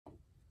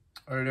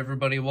All right,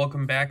 everybody,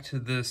 welcome back to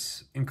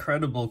this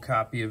incredible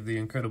copy of The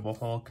Incredible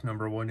Hulk,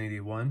 number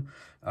 181.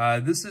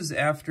 This is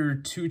after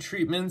 2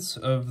 treatments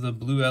of the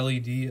blue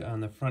LED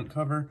on the front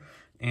cover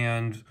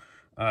and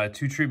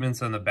 2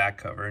 treatments on the back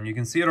cover. And you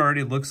can see it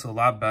already looks a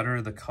lot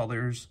better. The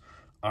colors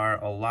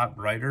are a lot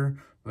brighter.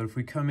 But if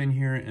we come in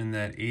here in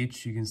that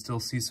H, you can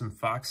still see some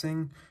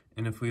foxing.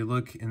 And if we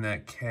look in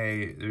that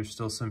K, there's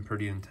still some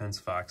pretty intense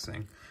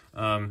foxing.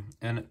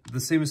 And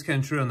the same is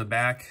kind of true on the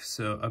back.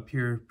 So up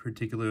here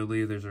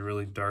particularly, there's a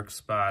really dark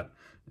spot.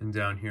 And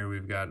down here,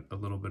 we've got a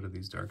little bit of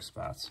these dark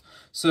spots.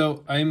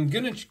 So I'm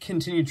going to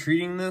continue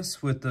treating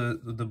this with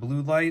the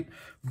blue light.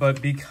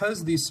 But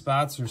because these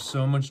spots are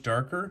so much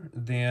darker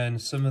than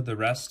some of the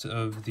rest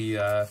of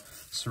the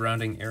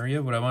surrounding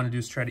area, what I want to do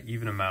is try to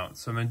even them out.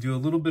 So I'm going to do a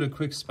little bit of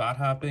quick spot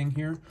hopping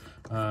here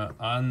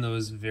on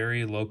those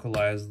very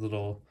localized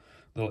little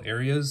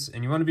areas.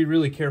 And you want to be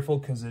really careful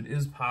because it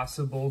is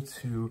possible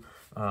to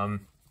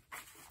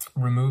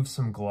remove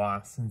some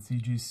gloss, and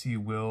CGC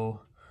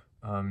will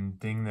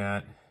ding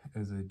that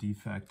as a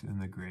defect in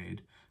the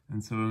grade.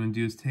 And so what I'm going to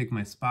do is take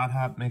my spot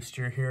hop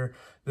mixture here.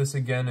 This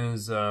again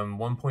is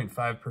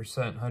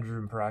 1.5%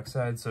 hydrogen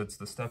peroxide, so it's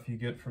the stuff you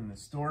get from the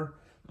store.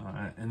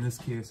 In this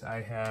case,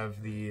 I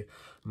have the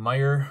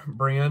Meyer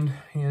brand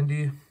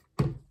handy.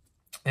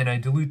 And I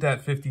dilute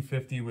that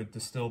 50-50 with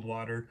distilled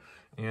water.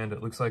 And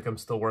it looks like I'm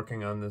still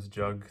working on this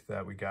jug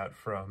that we got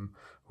from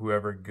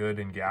whoever Good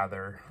and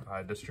Gather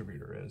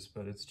distributor is.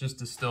 But it's just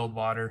distilled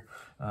water.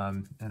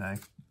 And I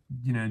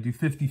do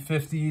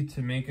 50-50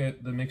 to make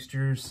it the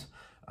mixtures.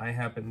 I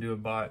happen to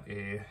have bought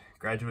a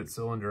graduate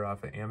cylinder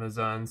off of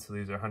Amazon. So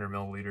these are 100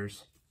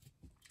 milliliters.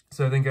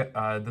 So I think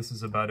this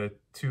is about a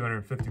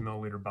 250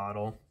 milliliter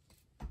bottle.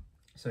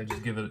 So I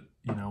just give it,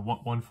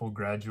 one full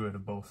graduate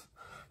of both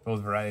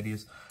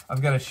varieties.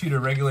 I've got a sheet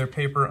of regular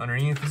paper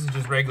underneath. This is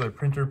just regular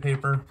printer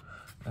paper.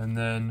 And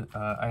then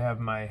I have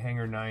my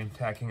Hanger 9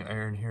 tacking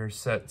iron here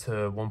set to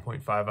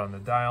 1.5 on the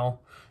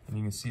dial. And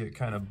you can see it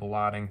kind of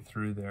blotting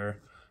through there.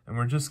 And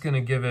we're just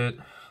gonna give it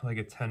like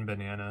a 10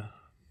 banana,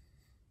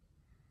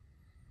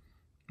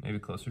 maybe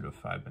closer to a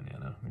 5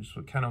 banana. We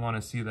just kind of want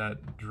to see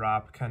that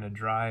drop kind of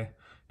dry.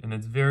 And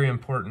it's very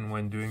important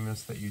when doing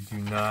this that you do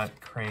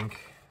not crank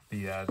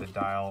the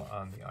dial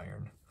on the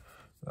iron.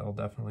 That'll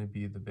definitely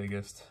be the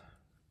biggest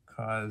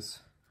cause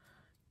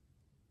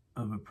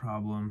of a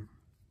problem.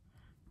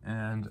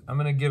 And I'm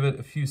going to give it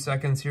a few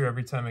seconds here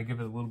every time I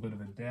give it a little bit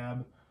of a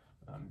dab,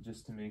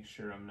 just to make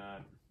sure I'm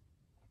not,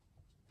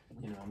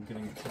 I'm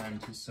getting it time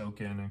to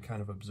soak in and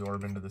kind of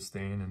absorb into the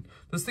stain. And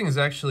this thing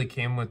actually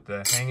came with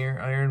the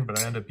hanger iron, but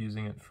I end up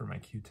using it for my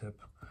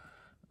Q-tip.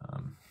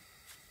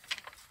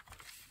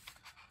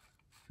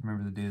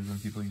 Remember the days when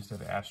people used to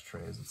have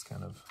ashtrays? It's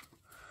kind of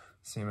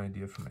the same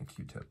idea for my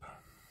Q-tip.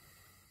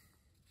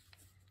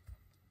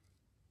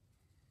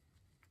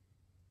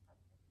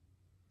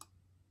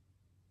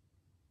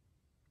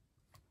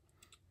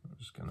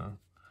 Just gonna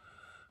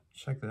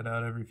check that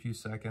out every few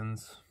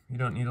seconds. You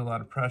don't need a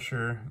lot of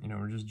pressure.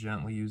 We're just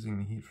gently using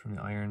the heat from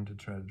the iron to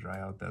try to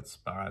dry out that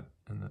spot.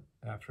 And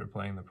after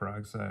applying the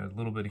peroxide, a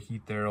little bit of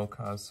heat there will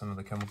cause some of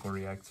the chemical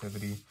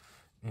reactivity.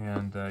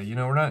 And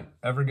we're not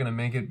ever gonna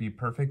make it be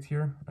perfect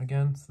here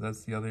again. So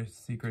that's the other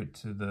secret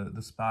to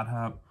the spot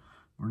hop.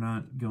 We're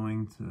not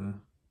going to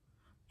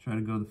try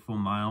to go the full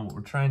mile. What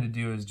we're trying to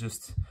do is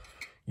just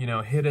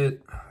hit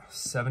it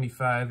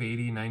 75,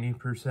 80,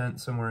 90%,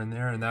 somewhere in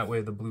there, and that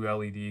way the blue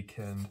LED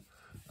can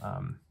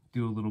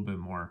do a little bit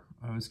more.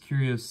 I was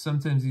curious,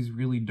 sometimes these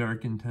really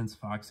dark, intense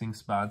foxing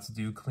spots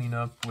do clean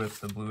up with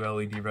the blue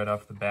LED right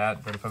off the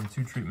bat, but if I'm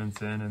 2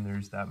 treatments in and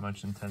there's that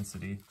much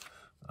intensity,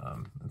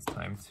 it's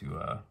time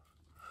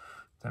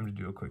to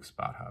do a quick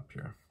spot hop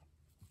here.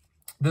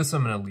 This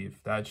I'm going to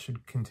leave. That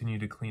should continue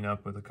to clean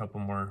up with a couple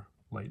more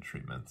light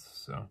treatments.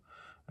 So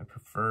I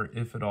prefer,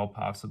 if at all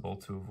possible,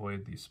 to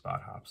avoid these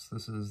spot hops.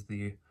 This is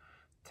the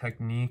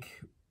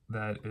technique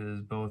that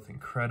is both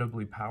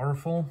incredibly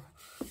powerful,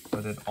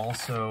 but it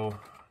also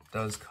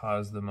does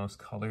cause the most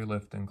color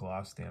lift and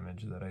gloss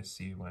damage that I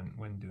see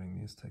when doing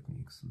these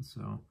techniques. And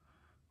so,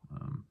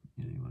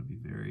 you want to be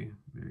very,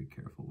 very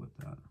careful with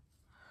that.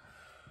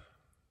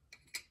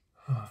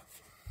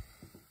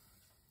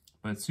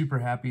 But super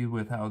happy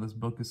with how this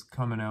book is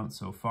coming out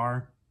so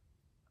far.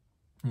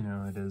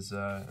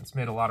 It's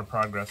made a lot of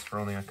progress for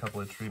only a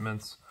couple of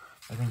treatments.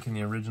 I think in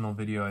the original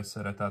video I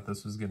said I thought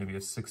this was going to be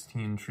a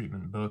 16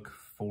 treatment book,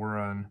 4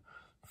 on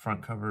the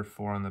front cover,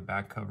 4 on the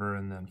back cover,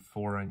 and then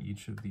 4 on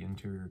each of the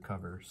interior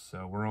covers.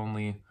 So we're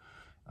only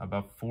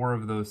about 4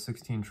 of those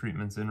 16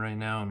 treatments in right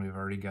now, and we've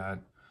already got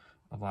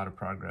a lot of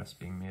progress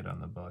being made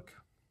on the book.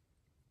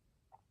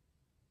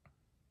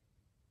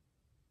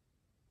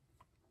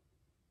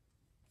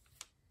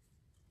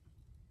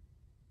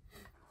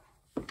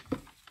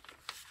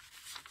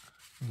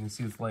 You can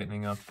see it's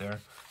lightening up there.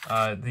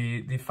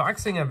 The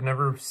foxing, I've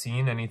never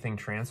seen anything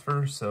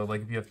transfer. So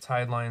like if you have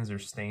tide lines or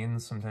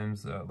stains,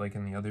 sometimes like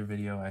in the other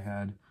video I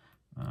had,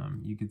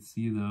 you could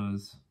see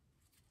those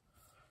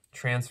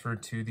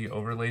transferred to the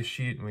overlay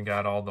sheet and we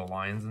got all the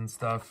lines and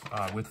stuff.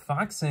 With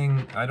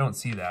foxing, I don't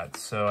see that.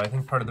 So I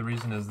think part of the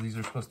reason is these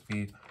are supposed to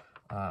be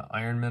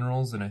iron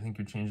minerals, and I think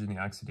you're changing the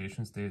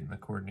oxidation state and the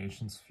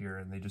coordination sphere,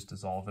 and they just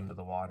dissolve into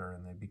the water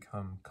and they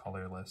become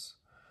colorless.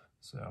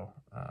 So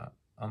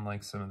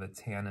unlike some of the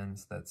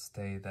tannins that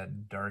stay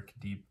that dark,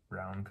 deep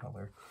brown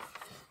color.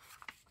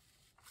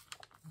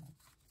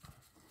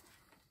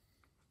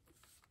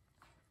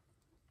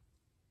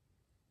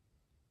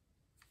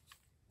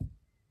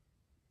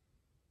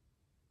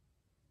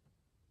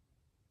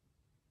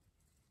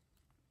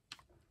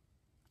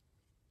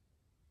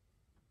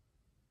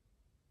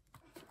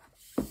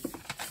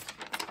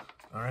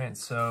 All right,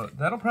 so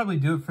that'll probably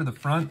do it for the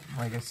front.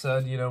 Like I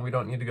said, you know, we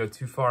don't need to go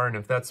too far, and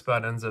if that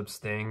spot ends up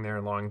staying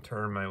there long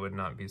term, I would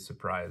not be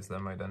surprised.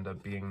 That might end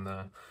up being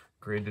the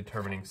grade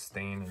determining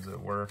stain, as it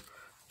were.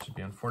 Which would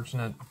be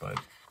unfortunate, but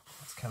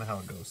that's kind of how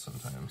it goes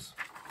sometimes.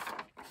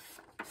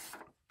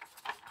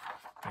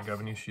 I got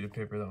a new sheet of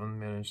paper. That one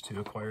managed to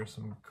acquire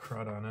some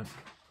crud on it.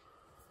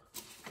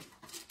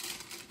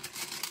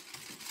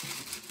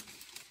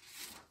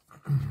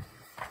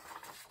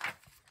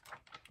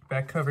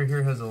 Back cover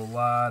here has a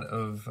lot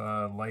of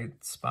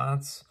light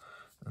spots,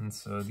 and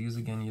so these,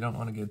 again, you don't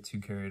want to get too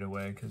carried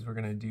away because we're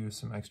going to do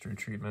some extra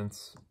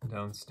treatments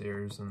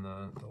downstairs in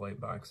the light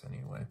box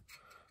anyway.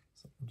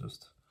 So we'll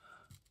just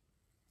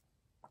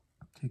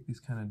take these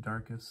kind of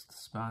darkest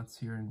spots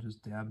here and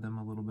just dab them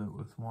a little bit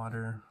with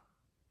water.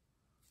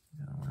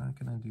 You know, we're not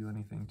going to do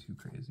anything too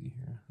crazy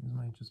here. These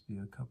might just be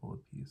a couple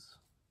apiece.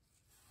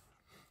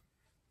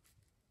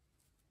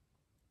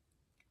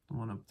 The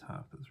one up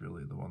top is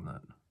really the one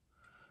that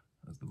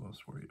I was the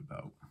most worried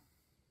about.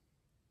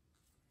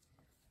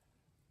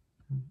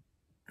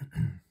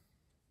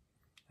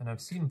 And I've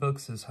seen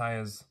books as high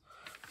as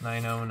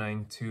 9.0,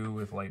 9.2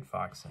 with light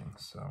foxing,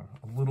 so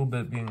a little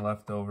bit being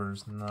left over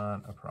is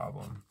not a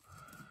problem.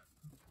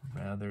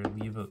 Rather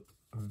leave a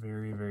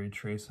very, very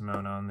trace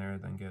amount on there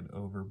than get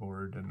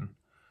overboard and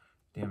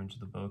damage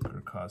the book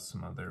or cause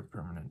some other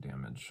permanent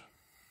damage.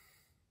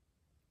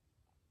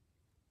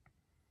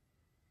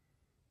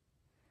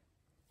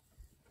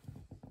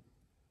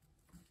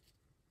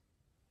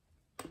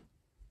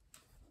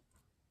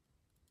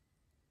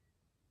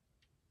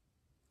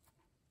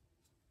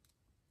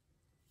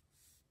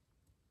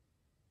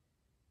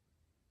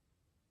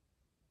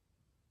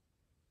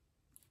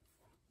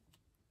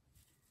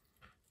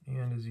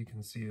 And as you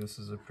can see, this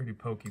is a pretty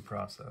pokey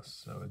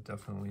process, so it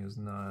definitely is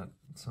not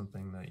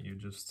something that you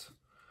just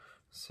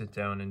sit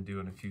down and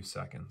do in a few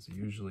seconds. It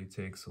usually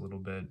takes a little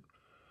bit.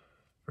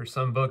 For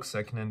some books,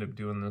 I can end up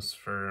doing this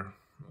for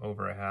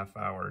over a half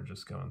hour,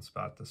 just going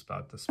spot to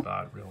spot to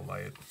spot, real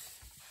light,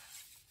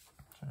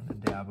 trying to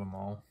dab them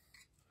all.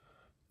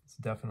 It's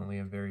definitely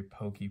a very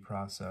pokey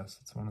process.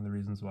 It's one of the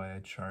reasons why I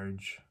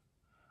charge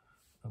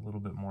a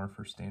little bit more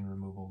for stain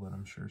removal than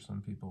I'm sure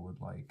some people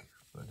would like,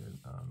 but it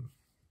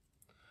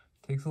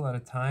takes a lot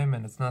of time,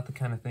 and it's not the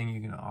kind of thing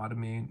you can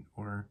automate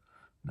or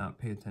not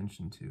pay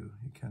attention to.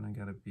 You kind of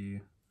got to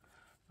be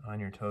on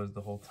your toes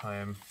the whole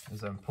time.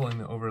 As I'm pulling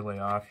the overlay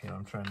off, you know,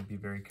 I'm trying to be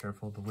very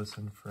careful to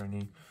listen for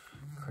any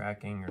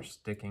cracking or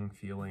sticking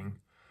feeling,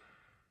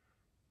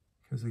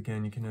 because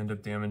again, you can end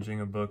up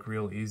damaging a book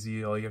real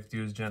easy. All you have to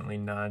do is gently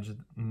nudge,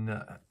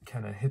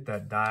 kind of hit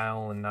that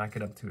dial and knock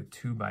it up to a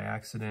 2 by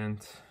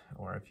accident,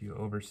 or if you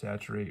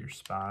oversaturate your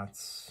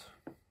spots,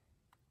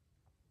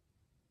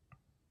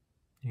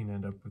 you can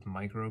end up with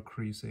micro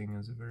creasing,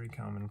 is a very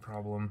common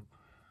problem.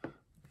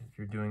 If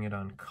you're doing it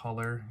on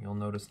color, you'll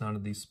notice none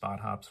of these spot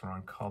hops are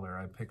on color.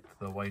 I picked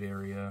the white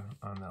area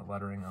on that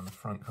lettering on the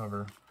front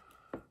cover,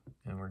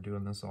 and we're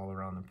doing this all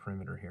around the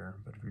perimeter here.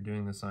 But if you're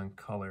doing this on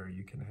color,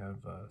 you can have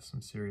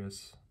some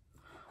serious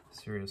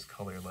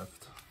color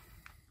lift.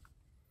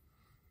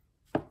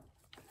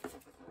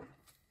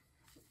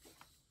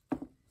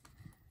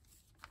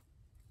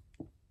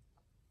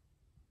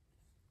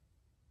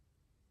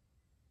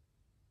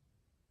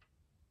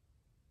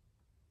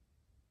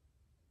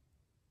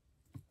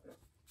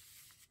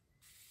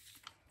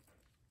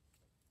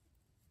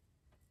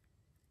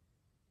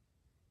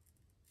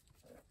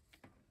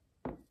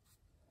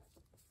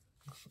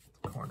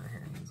 The corner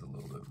here needs a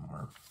little bit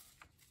more.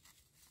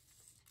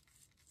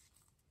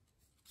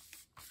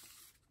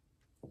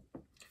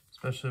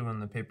 Especially when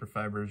the paper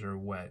fibers are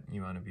wet,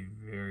 you want to be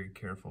very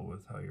careful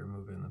with how you're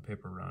moving the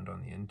paper around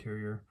on the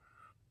interior.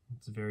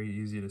 It's very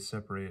easy to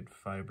separate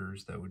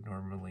fibers that would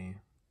normally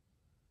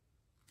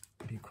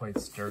be quite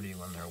sturdy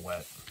when they're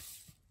wet.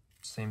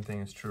 Same thing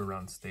is true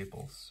around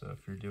staples. So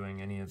if you're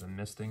doing any of the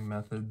misting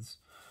methods,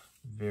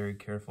 very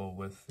careful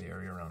with the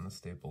area around the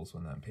staples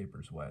when that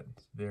paper's wet.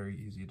 It's very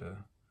easy to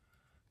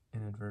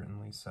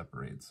inadvertently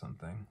separate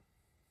something.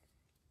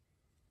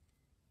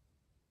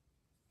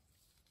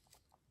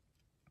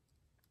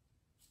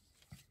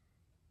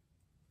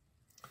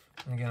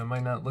 Again, it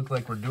might not look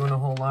like we're doing a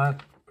whole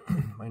lot,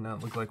 might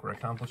not look like we're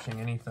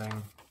accomplishing anything,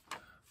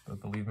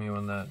 but believe me,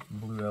 when that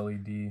blue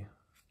LED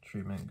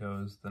treatment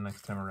goes the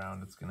next time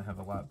around, it's going to have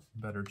a lot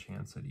better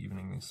chance at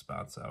evening these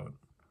spots out.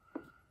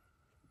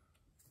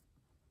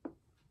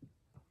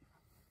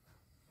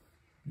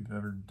 If you've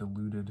ever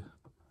diluted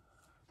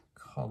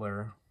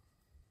color,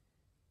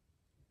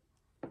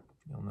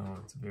 you'll know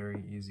it's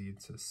very easy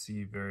to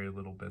see very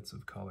little bits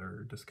of color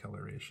or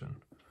discoloration.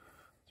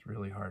 It's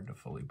really hard to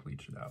fully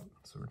bleach it out.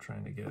 So we're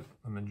trying to get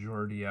a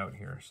majority out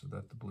here so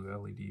that the blue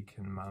LED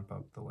can mop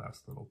up the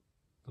last little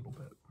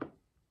bit.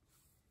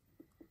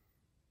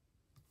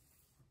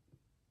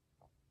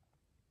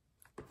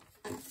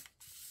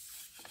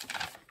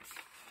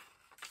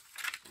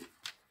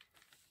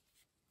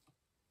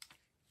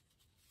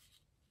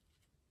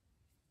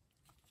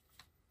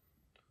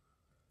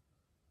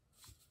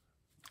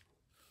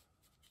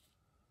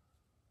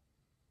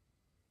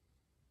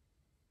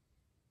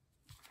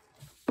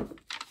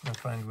 I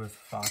find with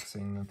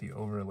foxing that the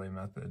overlay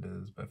method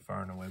is by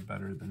far and away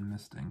better than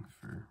misting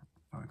for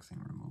foxing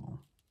removal.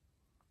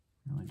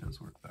 It really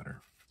does work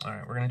better. All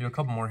right, we're gonna do a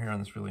couple more here on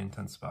this really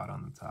intense spot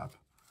on the top.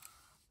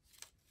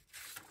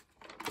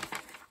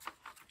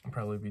 I'll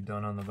probably be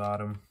done on the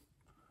bottom.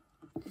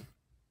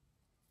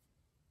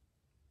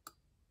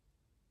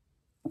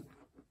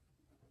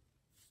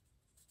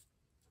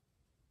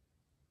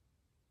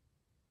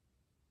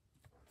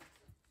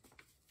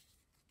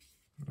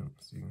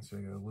 So you can see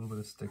I got a little bit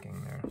of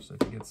sticking there. So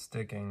if you get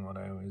sticking, what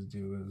I always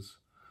do is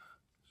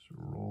just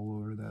roll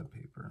over that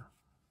paper.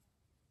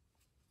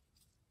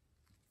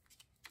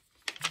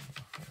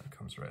 And it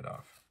comes right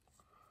off,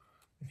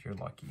 if you're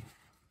lucky.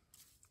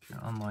 If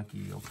you're unlucky,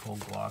 you'll pull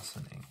gloss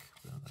and ink.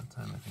 But at that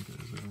time, I think it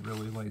was a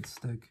really light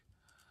stick.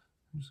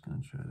 I'm just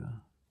gonna try to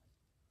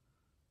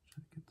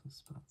get those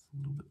spots a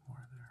little bit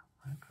more there,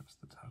 right across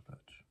the top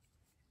edge.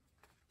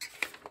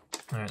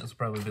 All right, this will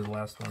probably be the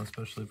last one,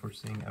 especially if we're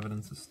seeing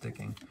evidence of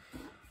sticking.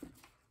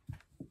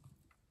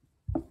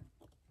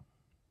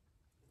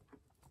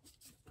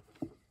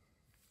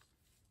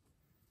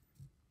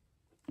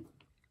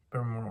 If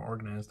I'm more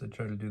organized, I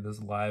try to do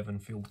this live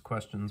and field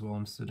questions while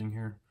I'm sitting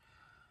here.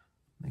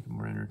 Make it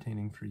more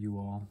entertaining for you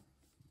all.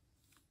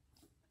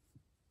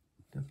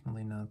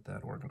 Definitely not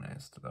that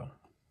organized, though.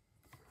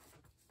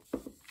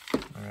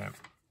 All right,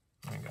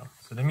 there you go.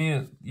 So to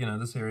me, you know,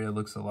 this area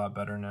looks a lot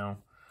better now.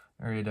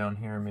 Area down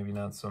here, maybe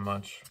not so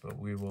much, but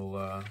we will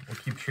we'll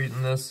keep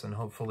treating this, and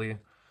hopefully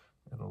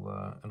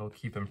it'll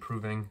keep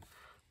improving.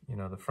 You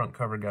know, the front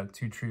cover got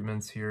 2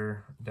 treatments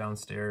here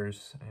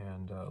downstairs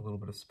and a little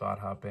bit of spot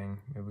hopping.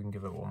 Maybe we can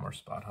give it one more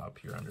spot hop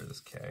here under this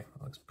K.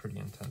 It looks pretty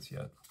intense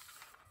yet.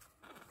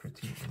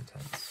 Pretty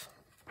intense.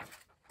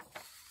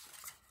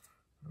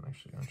 I'm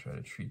actually going to try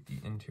to treat the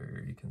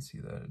interior. You can see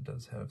that it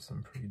does have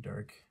some pretty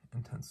dark,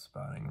 intense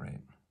spotting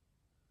right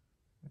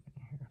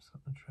in here. So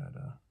I'm going to try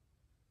to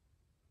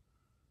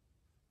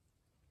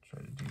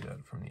do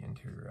that from the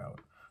interior out.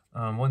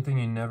 One thing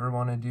you never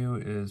want to do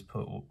is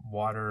put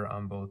water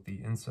on both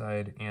the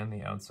inside and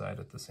the outside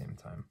at the same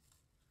time.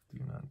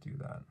 Do not do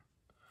that.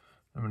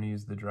 I'm going to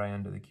use the dry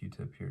end of the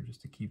Q-tip here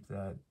just to keep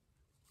that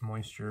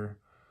moisture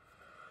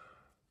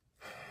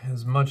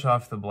as much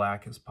off the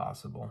black as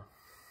possible.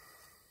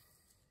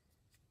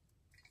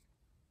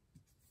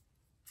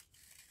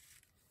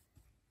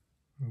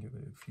 Give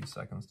it a few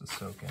seconds to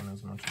soak in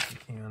as much as you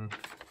can.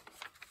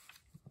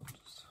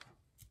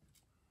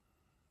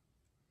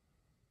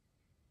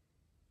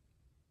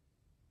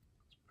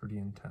 Pretty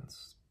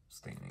intense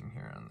staining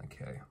here on the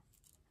K.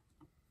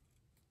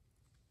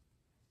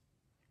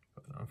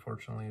 But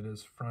unfortunately it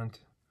is front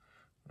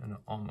and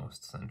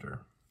almost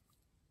center.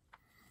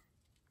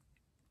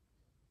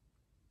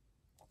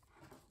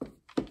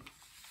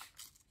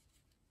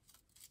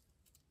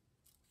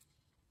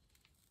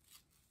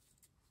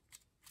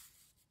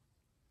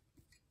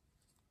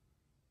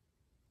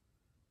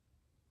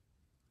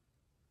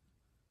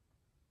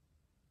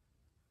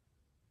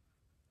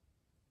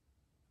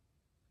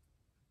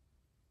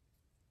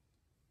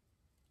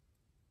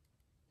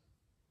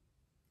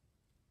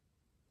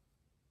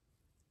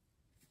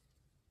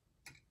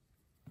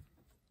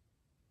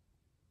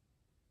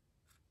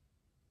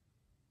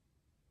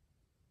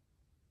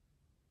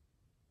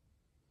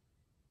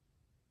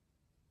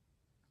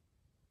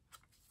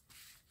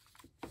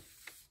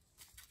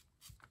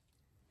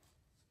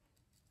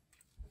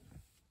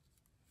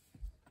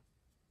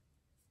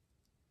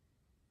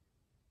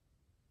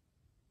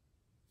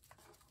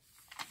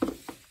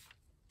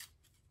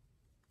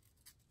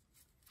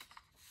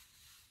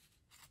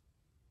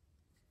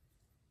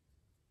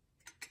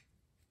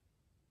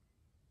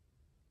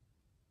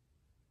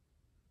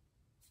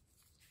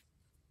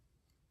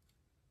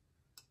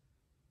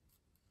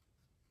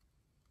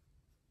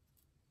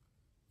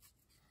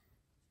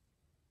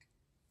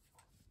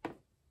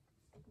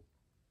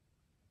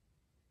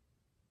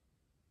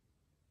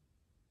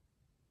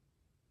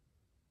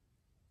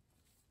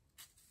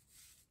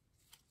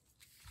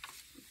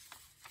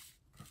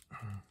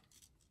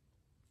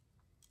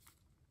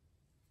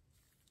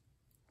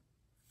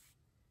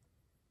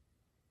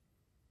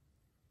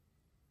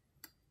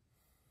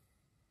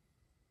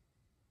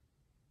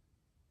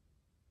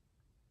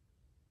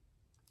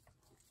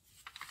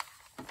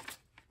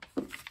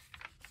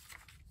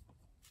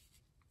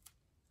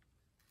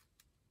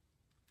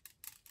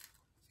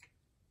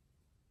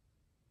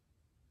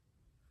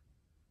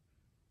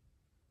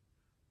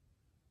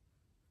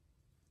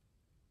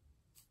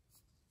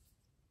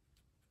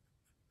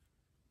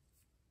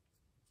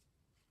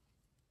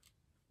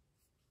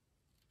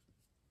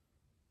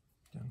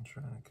 I'm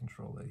trying to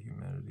control that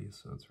humidity,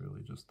 so it's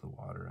really just the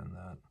water in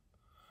that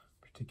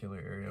particular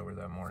area where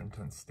that more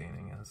intense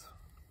staining is.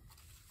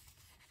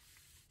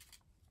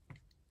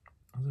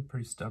 That's a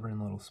pretty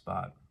stubborn little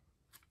spot.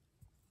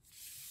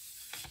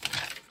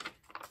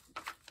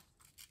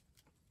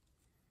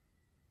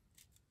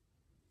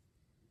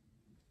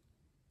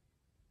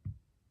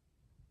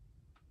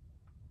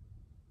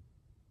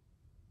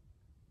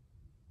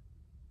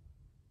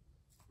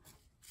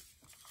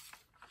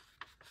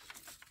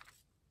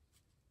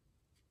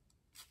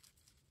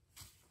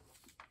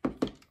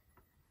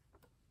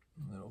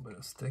 A little bit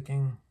of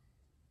sticking.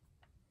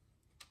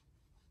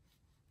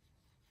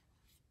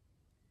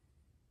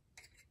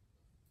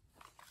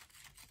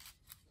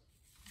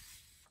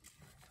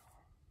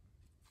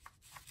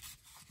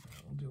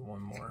 We'll do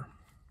one more.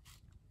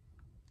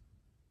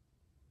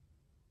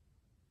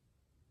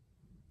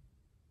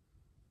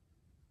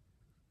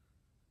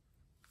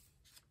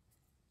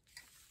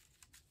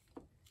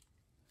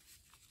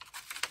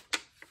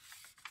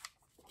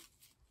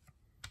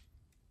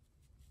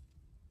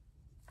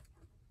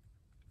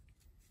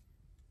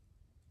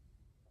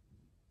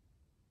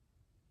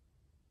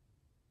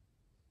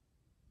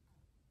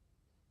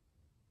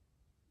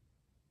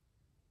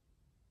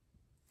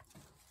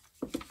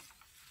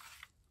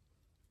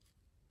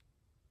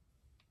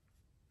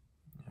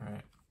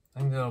 I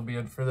think that'll be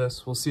it for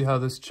this. We'll see how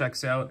this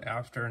checks out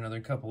after another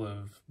couple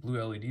of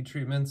blue LED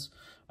treatments.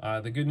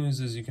 The good news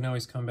is you can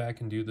always come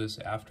back and do this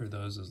after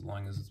those as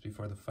long as it's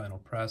before the final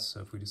press. So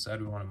if we decide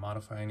we want to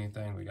modify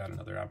anything, we got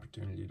another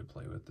opportunity to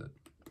play with it.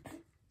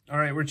 All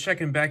right, we're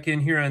checking back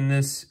in here on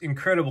this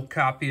incredible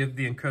copy of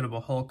The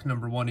Incredible Hulk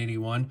number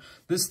 181.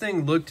 This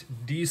thing looked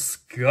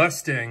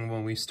disgusting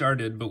when we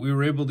started, but we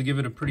were able to give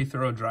it a pretty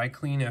thorough dry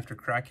clean after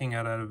cracking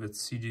it out of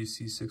its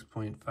CGC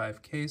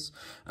 6.5 case.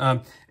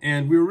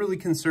 And we were really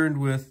concerned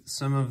with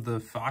some of the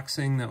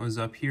foxing that was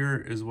up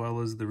here, as well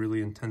as the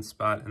really intense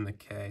spot in the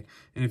K.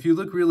 And if you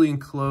look really in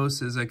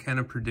close, as I kind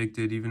of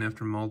predicted, even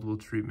after multiple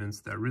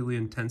treatments, that really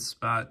intense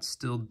spot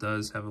still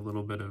does have a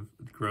little bit of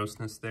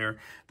grossness there.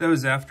 That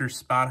was after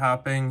spot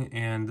hopping,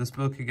 and this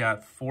book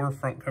got 4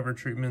 front cover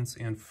treatments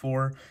and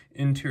 4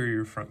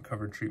 interior front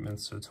cover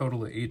treatments, so a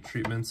total of 8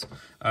 treatments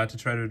to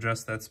try to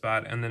address that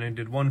spot. And then I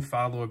did 1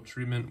 follow-up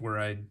treatment where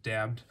I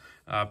dabbed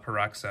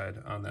peroxide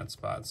on that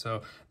spot.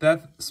 So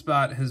that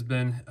spot has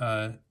been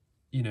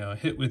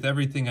hit with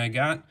everything I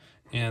got,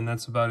 and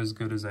that's about as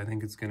good as I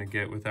think it's going to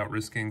get without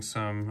risking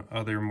some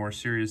other more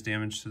serious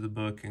damage to the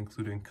book,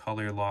 including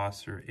color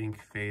loss or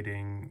ink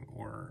fading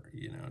or,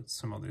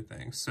 some other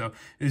things. So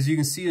as you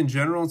can see, in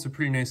general, it's a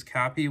pretty nice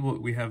copy.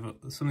 We have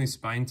some of these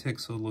spine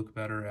ticks will look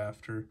better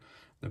after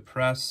the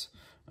press.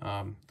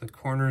 The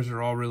corners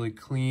are all really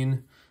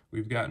clean.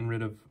 We've gotten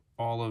rid of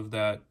all of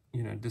that,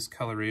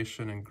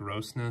 discoloration and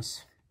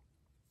grossness,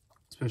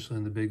 especially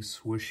in the big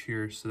swoosh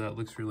here, so that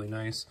looks really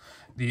nice.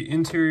 The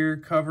interior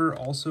cover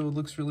also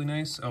looks really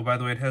nice. Oh, by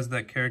the way, it has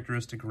that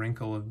characteristic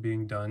wrinkle of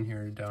being done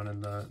here down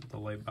in the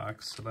light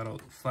box, so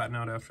that'll flatten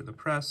out after the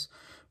press.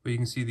 But you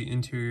can see the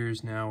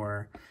interiors now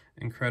are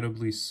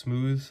incredibly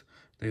smooth.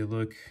 They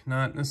look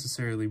not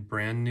necessarily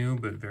brand new,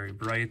 but very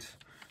bright.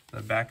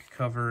 The back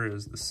cover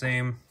is the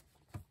same.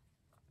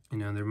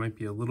 There might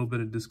be a little bit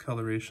of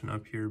discoloration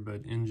up here,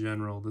 but in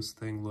general, this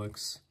thing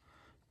looks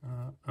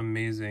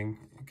amazing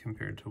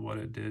compared to what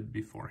it did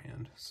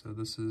beforehand. So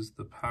this is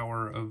the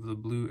power of the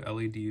blue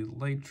LED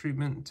light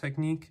treatment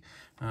technique.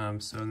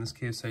 So in this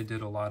case, I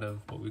did a lot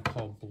of what we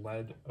call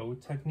bled O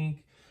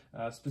technique.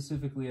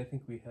 Specifically, I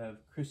think we have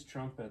Chris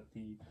Trump at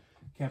the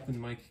Captain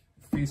Mike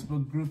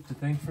Facebook group to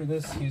thank for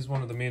this. He's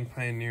one of the main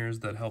pioneers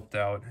that helped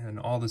out, and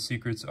all the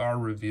secrets are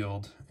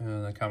revealed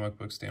in the comic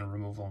book stain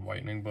removal and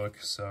whitening book.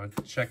 So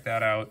check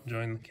that out.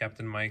 Join the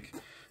Captain Mike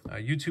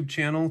YouTube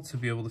channel to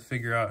be able to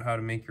figure out how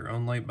to make your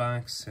own light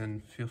box,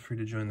 and feel free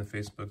to join the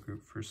Facebook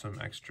group for some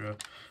extra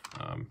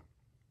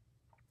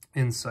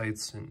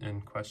insights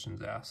and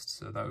questions asked.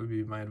 So that would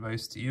be my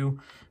advice to you.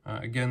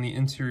 Again, the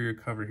interior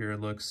cover here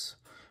looks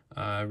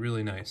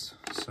really nice.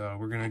 So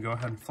we're going to go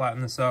ahead and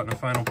flatten this out in a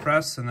final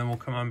press, and then we'll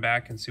come on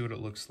back and see what it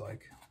looks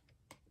like.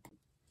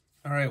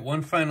 All right,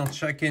 one final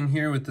check-in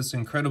here with this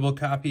incredible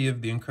copy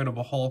of The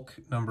Incredible Hulk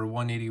number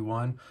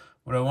 181.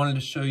 What I wanted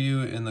to show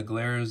you in the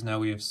glare is now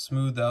we have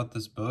smoothed out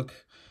this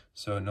book,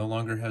 so it no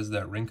longer has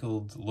that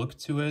wrinkled look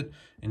to it,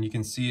 and you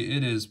can see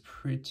it is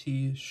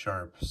pretty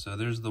sharp. So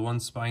there's the one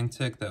spine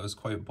tick that was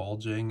quite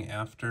bulging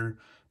after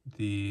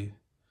the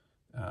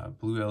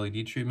blue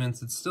LED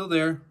treatments. It's still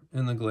there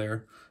in the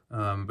glare,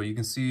 but you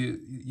can see,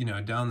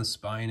 down the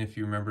spine, if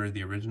you remember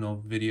the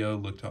original video,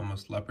 looked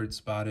almost leopard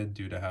spotted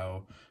due to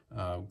how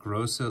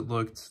gross it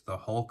looked. The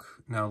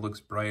Hulk now looks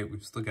bright.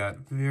 We've still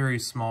got very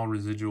small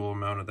residual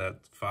amount of that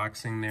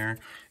foxing there.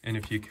 And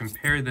if you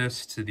compare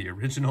this to the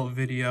original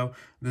video,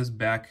 this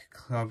back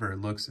cover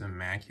looks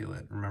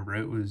immaculate. Remember,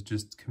 it was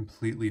just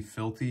completely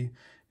filthy.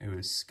 It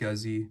was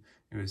scuzzy.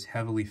 It was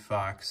heavily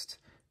foxed.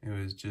 It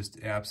was just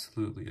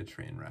absolutely a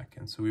train wreck.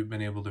 And so we've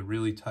been able to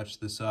really touch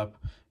this up.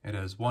 It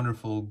has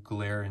wonderful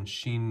glare and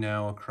sheen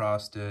now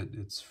across it.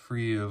 It's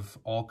free of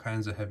all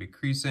kinds of heavy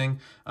creasing.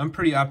 I'm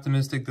pretty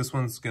optimistic this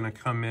one's gonna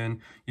come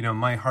in. You know,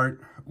 my heart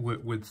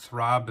would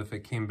throb if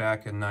it came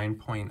back a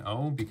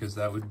 9.0 because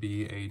that would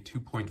be a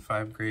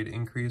 2.5 grade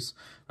increase.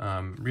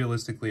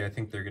 Realistically, I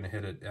think they're gonna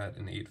hit it at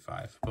an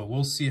 8.5, but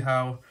we'll see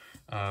how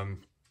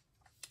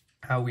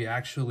we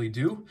actually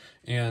do.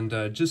 And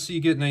just so you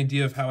get an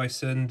idea of how I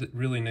send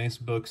really nice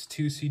books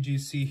to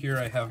CGC here,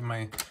 I have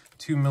my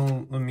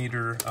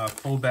 2mm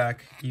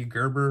fullback E.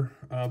 Gerber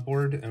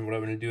board, and what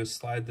I'm going to do is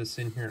slide this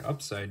in here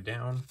upside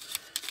down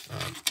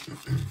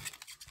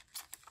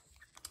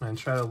and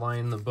try to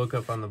line the book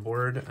up on the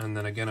board, and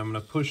then again I'm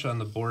going to push on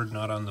the board,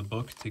 not on the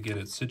book, to get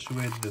it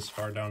situated as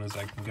far down as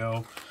I can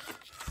go.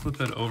 Flip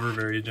it over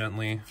very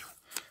gently.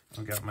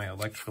 I've got my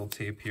electrical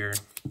tape here.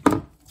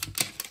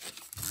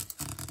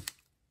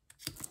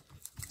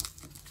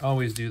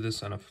 Always do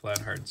this on a flat,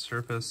 hard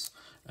surface.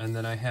 And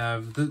then I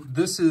have,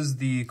 this is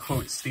the,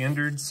 quote,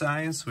 standard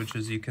size, which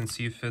as you can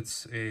see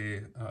fits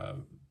a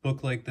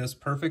book like this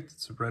perfect.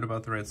 It's right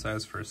about the right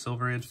size for a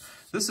Silver Age.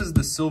 This is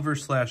the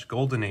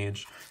Silver/Golden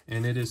Age,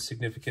 and it is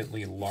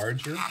significantly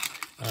larger.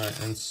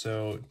 And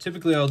so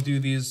typically I'll do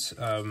these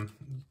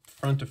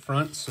front to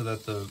front so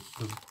that the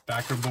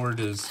backer board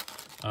is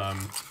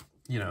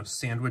you know,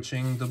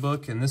 sandwiching the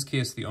book. In this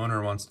case, the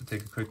owner wants to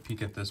take a quick peek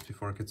at this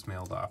before it gets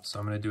mailed off. So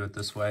I'm going to do it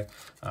this way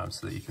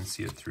so that you can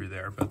see it through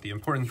there. But the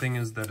important thing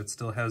is that it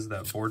still has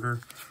that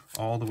border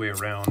all the way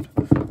around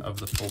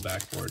of the full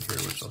back board here,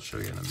 which I'll show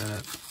you in a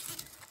minute.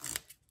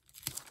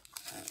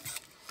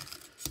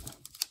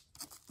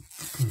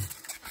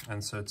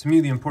 And so to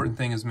me, the important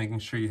thing is making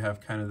sure you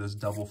have kind of this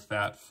double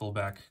fat full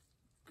back,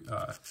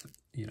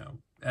 you know,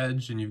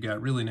 edge, and you've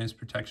got really nice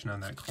protection on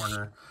that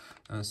corner.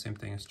 The same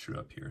thing is true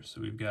up here.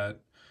 So we've got,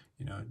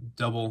 you know,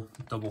 double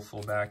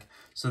full back.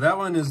 So that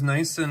one is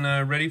nice and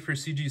ready for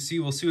CGC.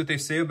 We'll see what they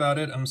say about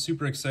it. I'm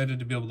super excited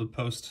to be able to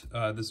post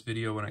this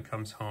video when it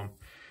comes home.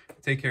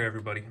 Take care,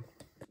 everybody.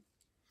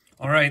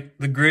 All right,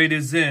 the grade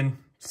is in.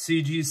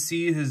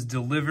 CGC has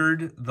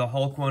delivered the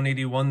Hulk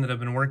 181 that I've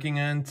been working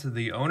on to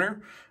the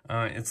owner.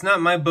 It's not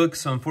my book,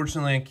 so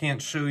unfortunately I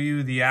can't show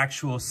you the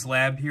actual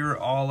slab here.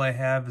 All I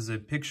have is a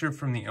picture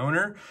from the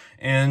owner.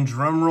 And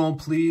drum roll,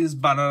 please.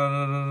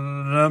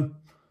 Ba-da-da-da-da-da.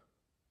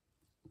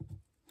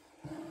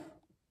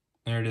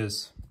 There it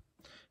is.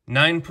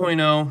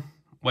 9.0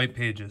 white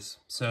pages.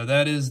 So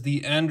that is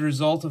the end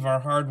result of our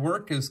hard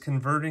work, is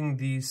converting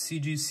the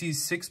CGC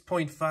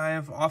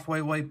 6.5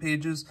 off-white white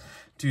pages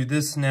to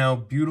this now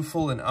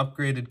beautiful and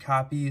upgraded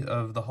copy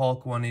of the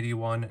Hulk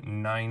 181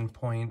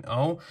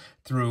 9.0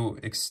 through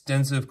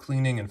extensive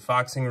cleaning and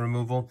foxing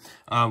removal.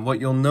 What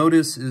you'll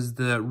notice is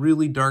the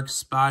really dark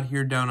spot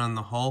here down on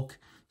the Hulk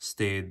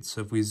stayed.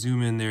 So if we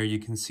zoom in there, you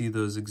can see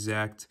those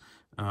exact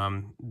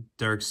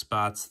dark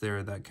spots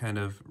there that kind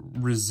of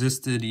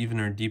resisted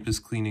even our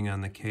deepest cleaning on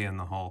the K and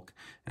the Hulk.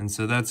 And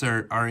so that's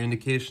our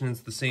indication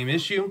it's the same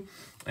issue.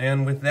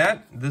 And with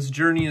that, this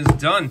journey is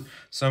done.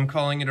 So I'm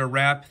calling it a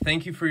wrap.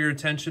 Thank you for your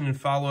attention and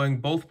following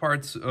both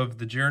parts of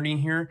the journey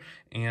here.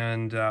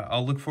 And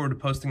I'll look forward to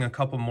posting a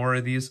couple more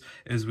of these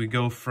as we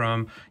go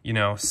from, you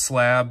know,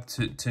 slab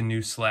to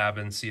new slab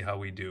and see how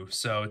we do.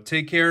 So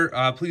take care.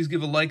 Please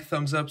give a like,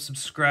 thumbs up,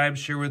 subscribe,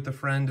 share with a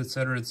friend,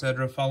 etc.,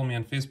 etc. Follow me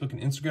on Facebook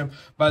and Instagram.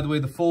 By the way,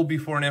 the full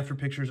before and after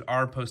pictures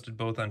are posted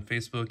both on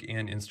Facebook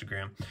and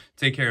Instagram.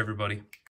 Take care, everybody.